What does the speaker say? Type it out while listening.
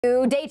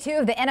Day 2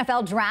 of the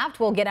NFL draft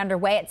will get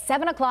underway at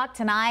 7 o'clock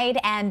tonight,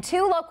 and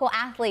 2 local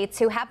athletes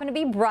who happen to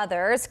be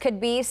brothers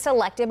could be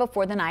selected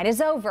before the night is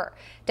over.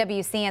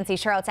 WCNC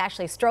Charlotte's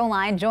Ashley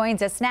Stroline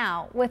joins us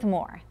now with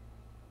more.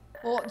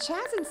 Well,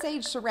 Chazz and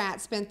Sage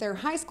Surratt spent their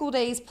high school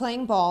days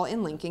playing ball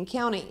in Lincoln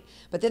County,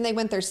 but then they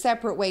went their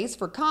separate ways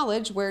for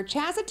college, where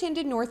Chazz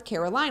attended North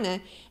Carolina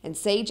and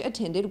Sage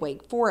attended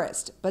Wake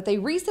Forest. But they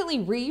recently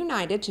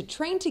reunited to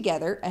train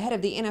together ahead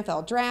of the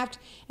NFL draft,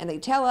 and they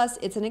tell us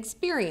it's an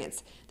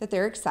experience that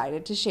they're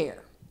excited to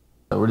share.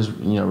 We're just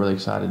really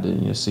excited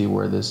to see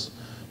where this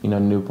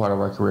new part of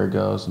our career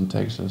goes and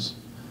takes us.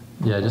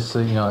 Yeah, just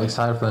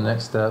excited for the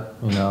next step.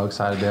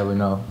 Excited to be able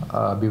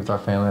to be with our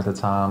family at the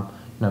time.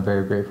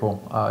 Very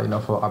grateful, for the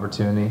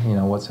opportunity,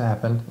 what's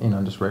happened,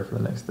 just ready for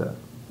the next step.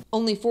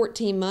 Only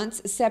 14 months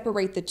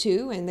separate the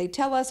two, and they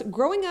tell us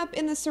growing up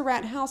in the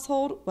Surratt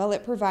household, well,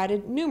 it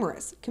provided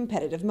numerous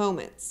competitive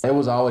moments. It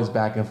was always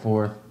back and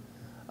forth.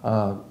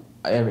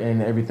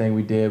 In everything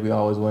we did, we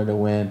always wanted to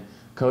win.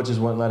 Coaches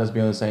wouldn't let us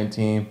be on the same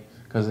team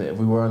because if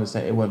we were on the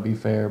same, it wouldn't be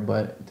fair.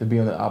 But to be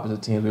on the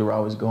opposite teams, we were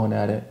always going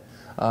at it.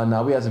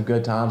 Now we had some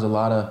good times, a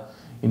lot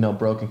of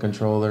broken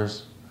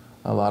controllers.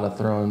 A lot of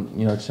throwing,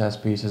 chess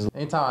pieces.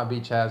 Anytime I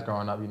beat Chazz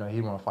growing up,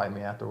 he'd want to fight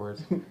me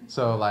afterwards.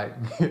 So I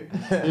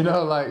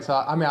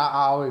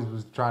always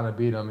was trying to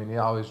beat him, and he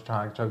always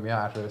trying to choke me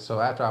out after it. So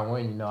after I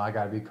win, I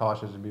got to be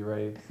cautious and be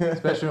ready,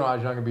 especially when I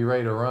was younger, be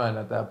ready to run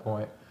at that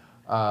point.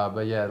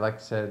 But yeah, like I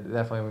said,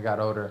 definitely when we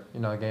got older,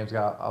 the games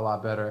got a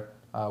lot better,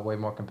 way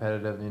more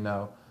competitive.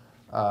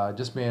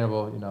 Just being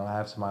able,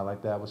 have somebody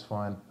like that was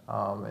fun.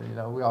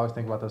 And we always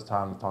think about those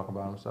times and talk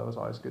about them, so it's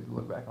always good to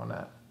look back on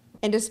that.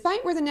 And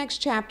despite where the next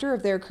chapter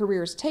of their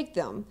careers take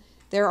them,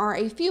 there are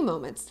a few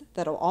moments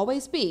that'll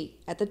always be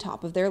at the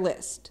top of their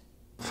list.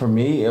 For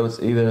me, it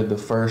was either the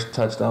first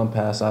touchdown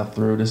pass I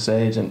threw to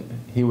Sage, and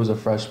he was a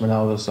freshman,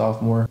 I was a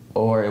sophomore,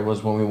 or it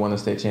was when we won the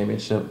state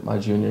championship my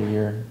junior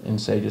year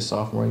and Sage's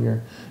sophomore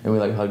year, and we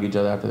hugged each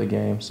other after the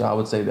game. So I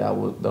would say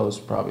those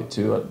probably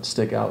two that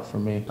stick out for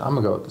me. I'm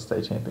gonna go with the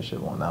state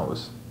championship one. That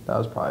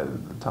was probably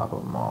the top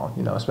of them all.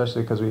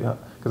 Especially because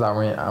I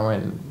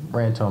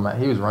ran to him.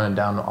 He was running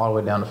all the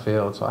way down the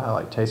field, so I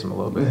had to chase him a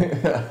little bit.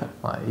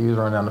 He was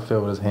running down the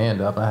field with his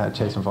hand up, and I had to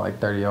chase him for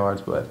 30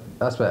 yards. But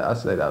I'd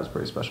say that was a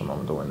pretty special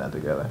moment to win that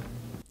together.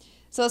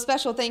 So a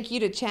special thank you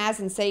to Chazz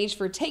and Sage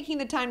for taking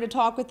the time to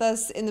talk with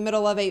us in the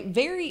middle of a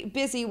very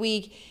busy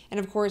week. And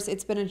of course,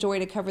 it's been a joy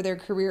to cover their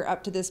career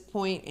up to this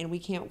point, and we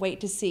can't wait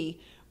to see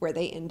where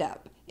they end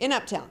up. In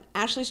Uptown,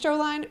 Ashley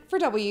Stroline for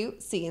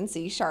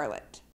WCNC Charlotte.